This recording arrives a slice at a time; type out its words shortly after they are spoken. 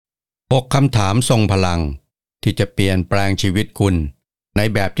6 คำถามทรงพลังที่จะเปลี่ยนแปลงชีวิตคุณใน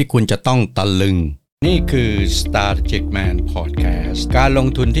แบบที่คุณจะต้องตะลึงนี่คือ Strategic Man Podcast การลง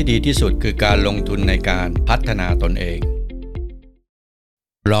ทุนที่ดีที่สุดคือการลงทุนในการพัฒนาตนเอง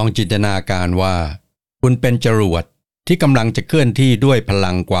ลองจินตนาการว่าคุณเป็นจรวดที่กำลังจะเคลื่อนที่ด้วยพ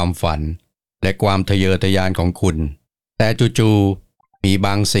ลังความฝันและความทะเยอทะยานของคุณแต่จู่ๆมีบ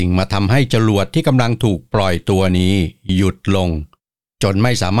างสิ่งมาทำให้จรวดที่กำลังถูกปล่อยตัวนี้หยุดลงจนไ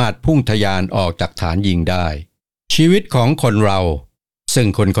ม่สามารถพุ่งทะยานออกจากฐานยิงได้ชีวิตของคนเราซึ่ง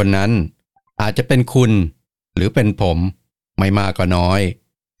คนนั้นอาจจะเป็นคุณหรือเป็นผมไม่มากก็น้อย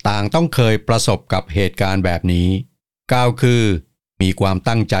ต่างต้องเคยประสบกับเหตุการณ์แบบนี้กล่าวคือมีความ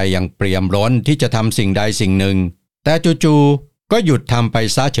ตั้งใจอย่างเปี่ยมล้นที่จะทำสิ่งใดสิ่งหนึ่งแต่จู่ๆก็หยุดทำไป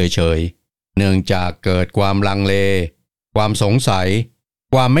ซะเฉยๆเนื่องจากเกิดความลังเลความสงสัย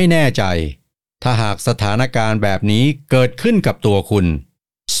ความไม่แน่ใจถ้าหากสถานการณ์แบบนี้เกิดขึ้นกับตัวคุณ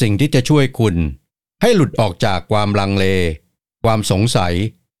สิ่งที่จะช่วยคุณให้หลุดออกจากความลังเลความสงสัย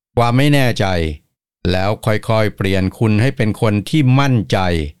ความไม่แน่ใจแล้วค่อยๆเปลี่ยนคุณให้เป็นคนที่มั่นใจ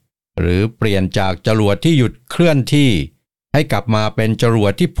หรือเปลี่ยนจากจรวดที่หยุดเคลื่อนที่ให้กลับมาเป็นจรว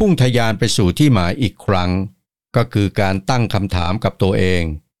ดที่พุ่งทะยานไปสู่ที่หมายอีกครั้งก็คือการตั้งคำถามกับตัวเอง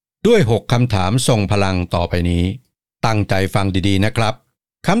ด้วย6 คำถามทรงพลังต่อไปนี้ตั้งใจฟังดีๆนะครับ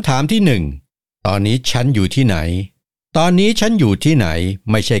คำถามที่1ตอนนี้ฉันอยู่ที่ไหนตอนนี้ฉันอยู่ที่ไหน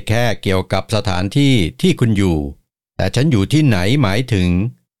ไม่ใช่แค่เกี่ยวกับสถานที่ที่คุณอยู่แต่ฉันอยู่ที่ไหนหมายถึง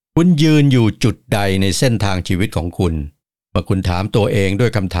คุณยืนอยู่จุดใดในเส้นทางชีวิตของคุณเมื่อคุณถามตัวเองด้ว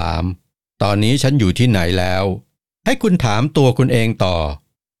ยคำถามตอนนี้ฉันอยู่ที่ไหนแล้วให้คุณถามตัวคุณเองต่อ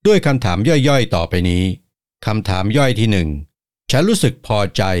ด้วยคำถามย่อยๆต่อไปนี้คำถามย่อยที่1ฉันรู้สึกพอ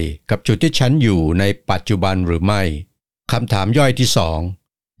ใจกับจุดที่ฉันอยู่ในปัจจุบันหรือไม่คำถามย่อยที่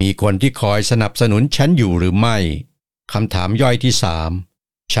2มีคนที่คอยสนับสนุนฉันอยู่หรือไม่คำถามย่อยที่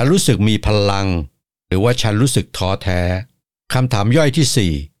3ฉันรู้สึกมีพลังหรือว่าฉันรู้สึกท้อแท้คำถามย่อย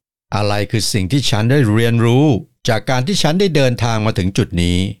ที่4อะไรคือสิ่งที่ฉันได้เรียนรู้จากการที่ฉันได้เดินทางมาถึงจุด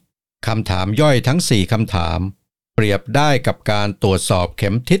นี้คำถามย่อยทั้ง4คำถามเปรียบได้กับการตรวจสอบเข็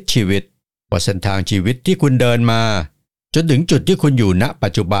มทิศชีวิตว่าเส้นทางชีวิตที่คุณเดินมาจนถึงจุดที่คุณอยู่ณปั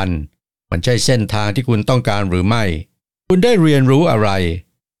จจุบันมันใช่เส้นทางที่คุณต้องการหรือไม่คุณได้เรียนรู้อะไร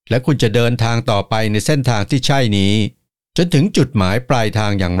และคุณจะเดินทางต่อไปในเส้นทางที่ใช่นี้จนถึงจุดหมายปลายทา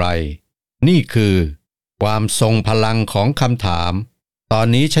งอย่างไรนี่คือความทรงพลังของคำถามตอน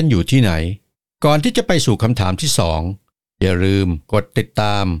นี้ฉันอยู่ที่ไหนก่อนที่จะไปสู่คำถามที่2อย่าลืมกดติดต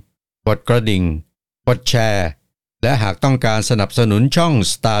ามกดกระดิ่งกดแชร์และหากต้องการสนับสนุนช่อง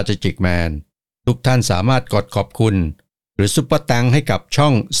Strategic Man ทุกท่านสามารถกดขอบคุณหรือซุปเปอร์แตงให้กับช่อ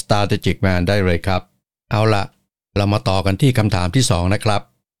ง Strategic Man ได้เลยครับเอาล่ะเรามาต่อกันที่คำถามที่2นะครับ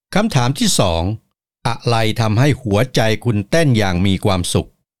คำถามที่2อะไรทำให้หัวใจคุณเต้นอย่างมีความสุข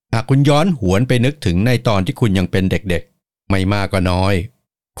หากคุณย้อนหวนไปนึกถึงในตอนที่คุณยังเป็นเด็กๆไม่มากก็น้อย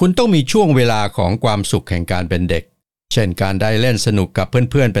คุณต้องมีช่วงเวลาของความสุขแห่งการเป็นเด็กเช่นการได้เล่นสนุกกับ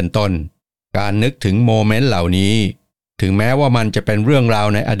เพื่อนๆเป็นต้นการนึกถึงโมเมนต์เหล่านี้ถึงแม้ว่ามันจะเป็นเรื่องราว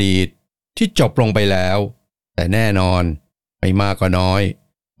ในอดีตที่จบลงไปแล้วแต่แน่นอนไม่มากก็น้อย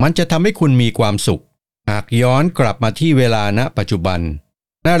มันจะทำให้คุณมีความสุขหากย้อนกลับมาที่เวลาณปัจจุบัน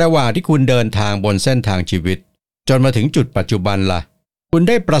ในระหว่างที่คุณเดินทางบนเส้นทางชีวิตจนมาถึงจุดปัจจุบันล่ะคุณ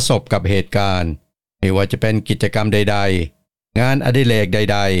ได้ประสบกับเหตุการณ์ไม่ว่าจะเป็นกิจกรรมใดๆงานอดิเรกใ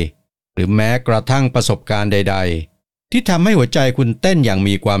ดๆหรือแม้กระทั่งประสบการณ์ใดๆที่ทำให้หัวใจคุณเต้นอย่าง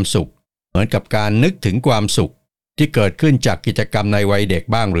มีความสุขเหมือนกับการนึกถึงความสุขที่เกิดขึ้นจากกิจกรรมในวัยเด็ก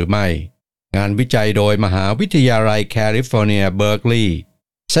บ้างหรือไม่งานวิจัยโดยมหาวิทยาลัยแคลิฟอร์เนียเบิร์กลีย์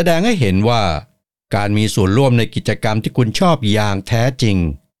แสดงให้เห็นว่าการมีส่วนร่วมในกิจกรรมที่คุณชอบอย่างแท้จริง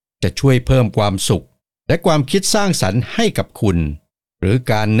จะช่วยเพิ่มความสุขและความคิดสร้างสรรค์ให้กับคุณหรือ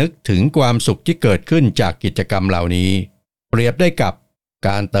การนึกถึงความสุขที่เกิดขึ้นจากกิจกรรมเหล่านี้เปรียบได้กับก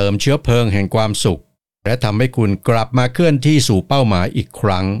ารเติมเชื้อเพลิงแห่งความสุขและทำให้คุณกลับมาเคลื่อนที่สู่เป้าหมายอีกค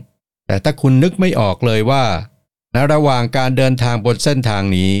รั้งแต่ถ้าคุณนึกไม่ออกเลยว่าในระหว่างการเดินทางบนเส้นทาง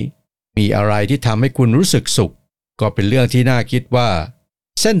นี้มีอะไรที่ทำให้คุณรู้สึกสุขก็เป็นเรื่องที่น่าคิดว่า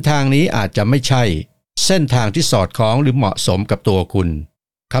เส้นทางนี้อาจจะไม่ใช่เส้นทางที่สอดคล้องหรือเหมาะสมกับตัวคุณ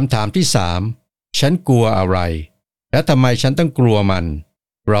คำถามที่3ฉันกลัวอะไรและทำไมฉันต้องกลัวมัน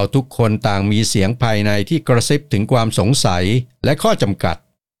เราทุกคนต่างมีเสียงภายในที่กระซิบถึงความสงสัยและข้อจำกัด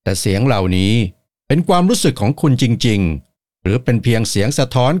แต่เสียงเหล่านี้เป็นความรู้สึกของคุณจริงๆหรือเป็นเพียงเสียงสะ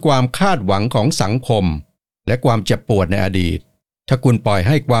ท้อนความคาดหวังของสังคมและความเจ็บปวดในอดีตถ้าคุณปล่อยใ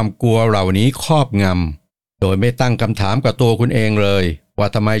ห้ความกลัวเหล่านี้ครอบงำโดยไม่ตั้งคำถามกับตัวคุณเองเลยว่า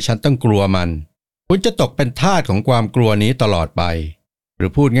ทำไมฉันต้องกลัวมันคุณจะตกเป็นทาสของความกลัวนี้ตลอดไปหรื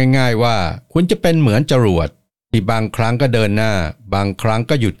อพูดง่ายๆว่าคุณจะเป็นเหมือนจรวด ที่บางครั้งก็เดินหน้าบางครั้ง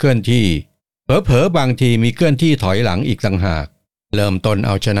ก็หยุดเคลื่อนที่เผลอๆบางทีมีเคลื่อนที่ถอยหลังอีกต่างหากเริ่มต้นเ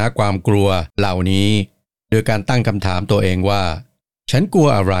อาชนะความกลัวเหล่านี้โดยการตั้งคำถามตัวเองว่าฉันกลัว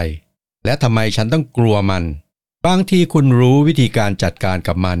อะไรและทำไมฉันต้องกลัวมันบางทีคุณรู้วิธีการจัดการ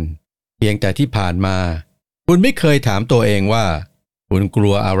กับมันเพียงแต่ที่ผ่านมาคุณไม่เคยถามตัวเองว่าคุณกลั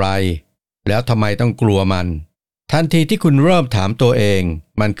วอะไรแล้วทำไมต้องกลัวมันทันทีที่คุณเริ่มถามตัวเอง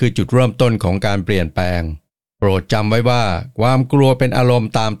มันคือจุดเริ่มต้นของการเปลี่ยนแปลงโปรดจำไว้ว่าความกลัวเป็นอารมณ์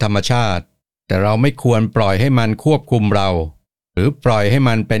ตามธรรมชาติแต่เราไม่ควรปล่อยให้มันควบคุมเราหรือปล่อยให้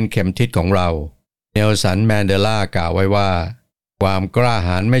มันเป็นเข็มทิศของเราเนลสันแมนเดลากล่าวไว้ว่าความกล้าห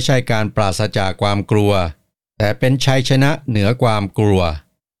าญไม่ใช่การปราศจากความกลัวแต่เป็นชัยชนะเหนือความกลัว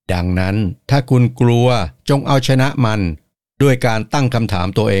ดังนั้นถ้าคุณกลัวจงเอาชนะมันด้วยการตั้งคำถาม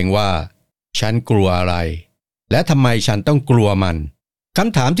ตัวเองว่าฉันกลัวอะไรและทำไมฉันต้องกลัวมันค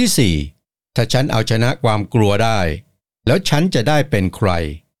ำถามที่ 4ถ้าฉันเอาชนะความกลัวได้แล้วฉันจะได้เป็นใคร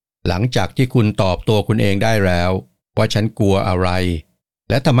หลังจากที่คุณตอบตัวคุณเองได้แล้วว่าฉันกลัวอะไร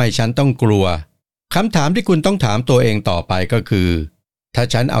และทำไมฉันต้องกลัวคำถามที่คุณต้องถามตัวเองต่อไปก็คือถ้า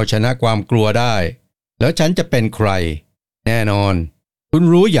ฉันเอาชนะความกลัวได้แล้วฉันจะเป็นใครแน่นอนคุณ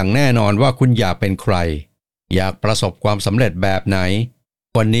รู้อย่างแน่นอนว่าคุณอยากเป็นใครอยากประสบความสำเร็จแบบไหน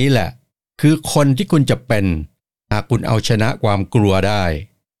คนนี้แหละคือคนที่คุณจะเป็นหากคุณเอาชนะความกลัวได้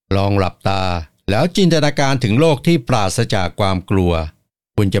ลองหลับตาแล้วจินตนาการถึงโลกที่ปราศจากความกลัว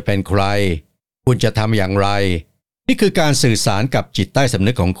คุณจะเป็นใครคุณจะทำอย่างไรนี่คือการสื่อสารกับจิตใต้สำ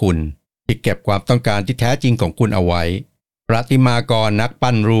นึกของคุณที่เก็บความต้องการที่แท้จริงของคุณเอาไว้ประติมากรนัก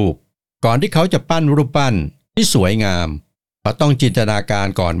ปั้นรูปก่อนที่เขาจะปั้นรูปปั้นที่สวยงามเขาต้องจินตนาการ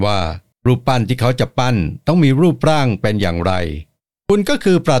ก่อนว่ารูปปั้นที่เขาจะปั้นต้องมีรูปร่างเป็นอย่างไรคุณก็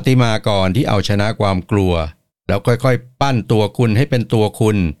คือประติมากรที่เอาชนะความกลัวแล้วค่อยๆปั้นตัวคุณให้เป็นตัวคุ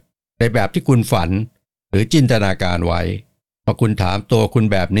ณในแบบที่คุณฝันหรือจินตนาการไว้พอคุณถามตัวคุณ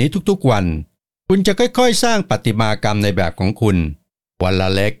แบบนี้ทุกๆวันคุณจะค่อยๆสร้างประติมากรรมในแบบของคุณวันละ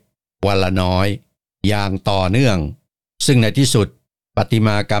เล็กวันละน้อยอย่างต่อเนื่องซึ่งในที่สุดประติม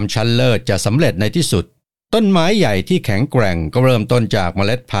ากรรมชั้นเลิศจะสำเร็จในที่สุดต้นไม้ใหญ่ที่แข็งแกร่งก็เริ่มต้นจากเม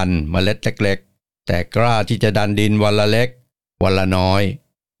ล็ดพันธุ์เมล็ดเล็กๆแต่กล้าที่จะดันดินวันละเล็กวันละน้อย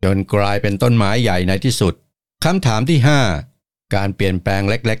จนกลายเป็นต้นไม้ใหญ่ในที่สุดคำถามที่ 5การเปลี่ยนแปลง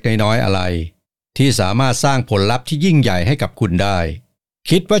เล็กๆน้อยๆอะไรที่สามารถสร้างผลลัพธ์ที่ยิ่งใหญ่ให้กับคุณได้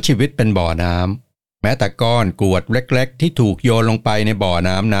คิดว่าชีวิตเป็นบ่อน้ำแม้แต่ก้อนกรวดเล็กๆที่ถูกโยนลงไปในบ่อ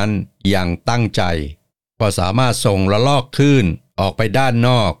น้ำนั้นอย่างตั้งใจก็สามารถส่งระลอกคลื่นออกไปด้านน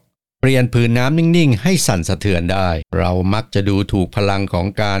อกเปลี่ยนผืนน้ำนิ่งๆให้สั่นสะเทือนได้เรามักจะดูถูกพลังของ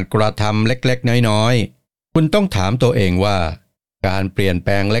การกระทำเล็กๆน้อยๆคุณต้องถามตัวเองว่าการเปลี่ยนแป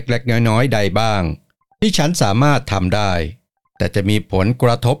ลงเล็กๆน้อยๆใดบ้างที่ฉันสามารถทำได้แต่จะมีผลก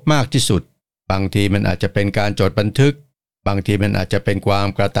ระทบมากที่สุดบางทีมันอาจจะเป็นการจดบันทึกบางทีมันอาจจะเป็นความ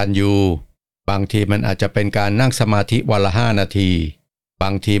กตัญญูบางทีมันอาจจะเป็นการนั่งสมาธิวันละ5 นาทีบา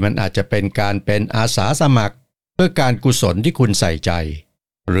งทีมันอาจจะเป็นการเป็นอาสาสมัครเพื่อการกุศลที่คุณใส่ใจ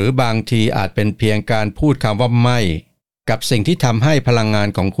หรือบางทีอาจเป็นเพียงการพูดคำว่าไม่กับสิ่งที่ทำให้พลังงาน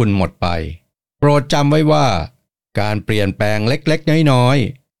ของคุณหมดไปโปรดจำไว้ว่าการเปลี่ยนแปลงเล็กๆน้อย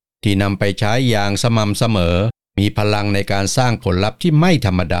ๆที่นำไปใช้อย่างสม่ำเสมอมีพลังในการสร้างผลลัพธ์ที่ไม่ธ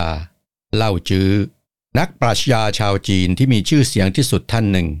รรมดาเล่าจื้อนักปรัชญาชาวจีนที่มีชื่อเสียงที่สุดท่าน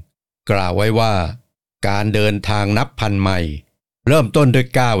หนึ่งกล่าวไว้ว่าการเดินทางนับพันไมล์เริ่มต้นด้วย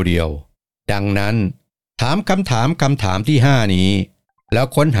ก้าวเดียวดังนั้นถามคำถามที่ 5นี้แล้ว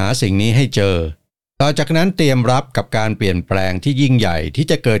ค้นหาสิ่งนี้ให้เจอต่อจากนั้นเตรียมรับกับการเปลี่ยนแปลงที่ยิ่งใหญ่ที่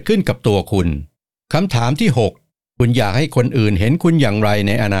จะเกิดขึ้นกับตัวคุณคำถามที่ 6คุณอยากให้คนอื่นเห็นคุณอย่างไรใ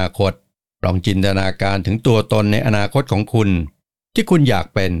นอนาคตลองจินตนาการถึงตัวตนในอนาคตของคุณที่คุณอยาก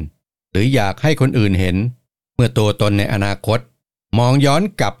เป็นหรืออยากให้คนอื่นเห็นเมื่อตัวตนในอนาคตมองย้อน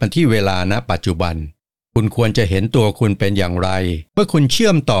กลับมาที่เวลาณปัจจุบันคุณควรจะเห็นตัวคุณเป็นอย่างไรเมื่อคุณเชื่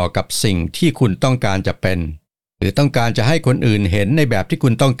อมต่อกับสิ่งที่คุณต้องการจะเป็นหรือต้องการจะให้คนอื่นเห็นในแบบที่คุ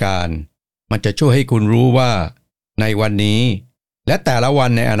ณต้องการมันจะช่วยให้คุณรู้ว่าในวันนี้และแต่ละวั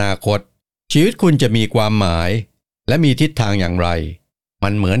นในอนาคตชีวิตคุณจะมีความหมายและมีทิศทางอย่างไรมั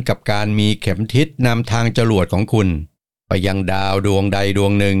นเหมือนกับการมีเข็มทิศนำทางจรวดของคุณไปยังดาวดวงใดดว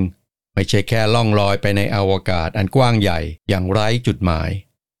งหนึ่งไม่ใช่แค่ล่องลอยไปในอวกาศอันกว้างใหญ่อย่างไร้จุดหมาย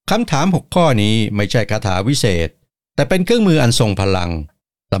คำถาม6ข้อนี้ไม่ใช่คาถาวิเศษแต่เป็นเครื่องมืออันทรงพลัง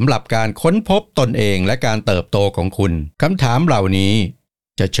สำหรับการค้นพบตนเองและการเติบโตของคุณคำถามเหล่านี้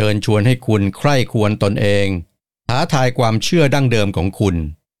จะเชิญชวนให้คุณใคร่ครวญตนเองท้าทายความเชื่อดั้งเดิมของคุณ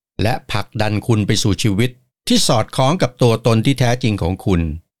และผลักดันคุณไปสู่ชีวิตที่สอดคล้องกับตัวตนที่แท้จริงของคุณ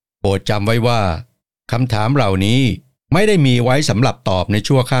โปรดจำไว้ว่าคำถามเหล่านี้ไม่ได้มีไว้สำหรับตอบใน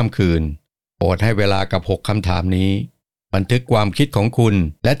ชั่วข้ามคืน โปรดให้เวลากับ6คำถามนี้บันทึกความคิดของคุณ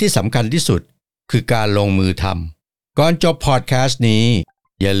และที่สำคัญที่สุดคือการลงมือทำก่อนจบพอดแคสต์นี้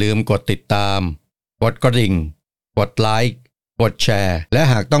อย่าลืมกดติดตามกดกระดิ่งกดไลค์กดแชร์และ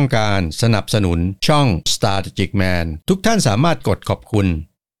หากต้องการสนับสนุนช่อง Strategic Man ทุกท่านสามารถกดขอบคุณ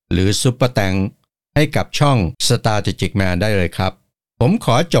หรือซุปเปอร์แตงให้กับช่อง Strategic Man ได้เลยครับผมข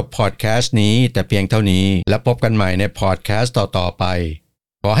อจบพอดแคสต์นี้แต่เพียงเท่านี้และพบกันใหม่ในพอดแคสต์ต่อๆไป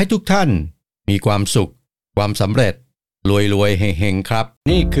ขอให้ทุกท่านมีความสุขความสำเร็จรวยๆเฮงๆครับ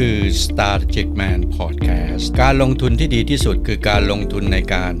นี่คือ Strategic Man Podcast การลงทุนที่ดีที่สุดคือการลงทุนใน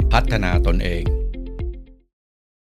การพัฒนาตนเอง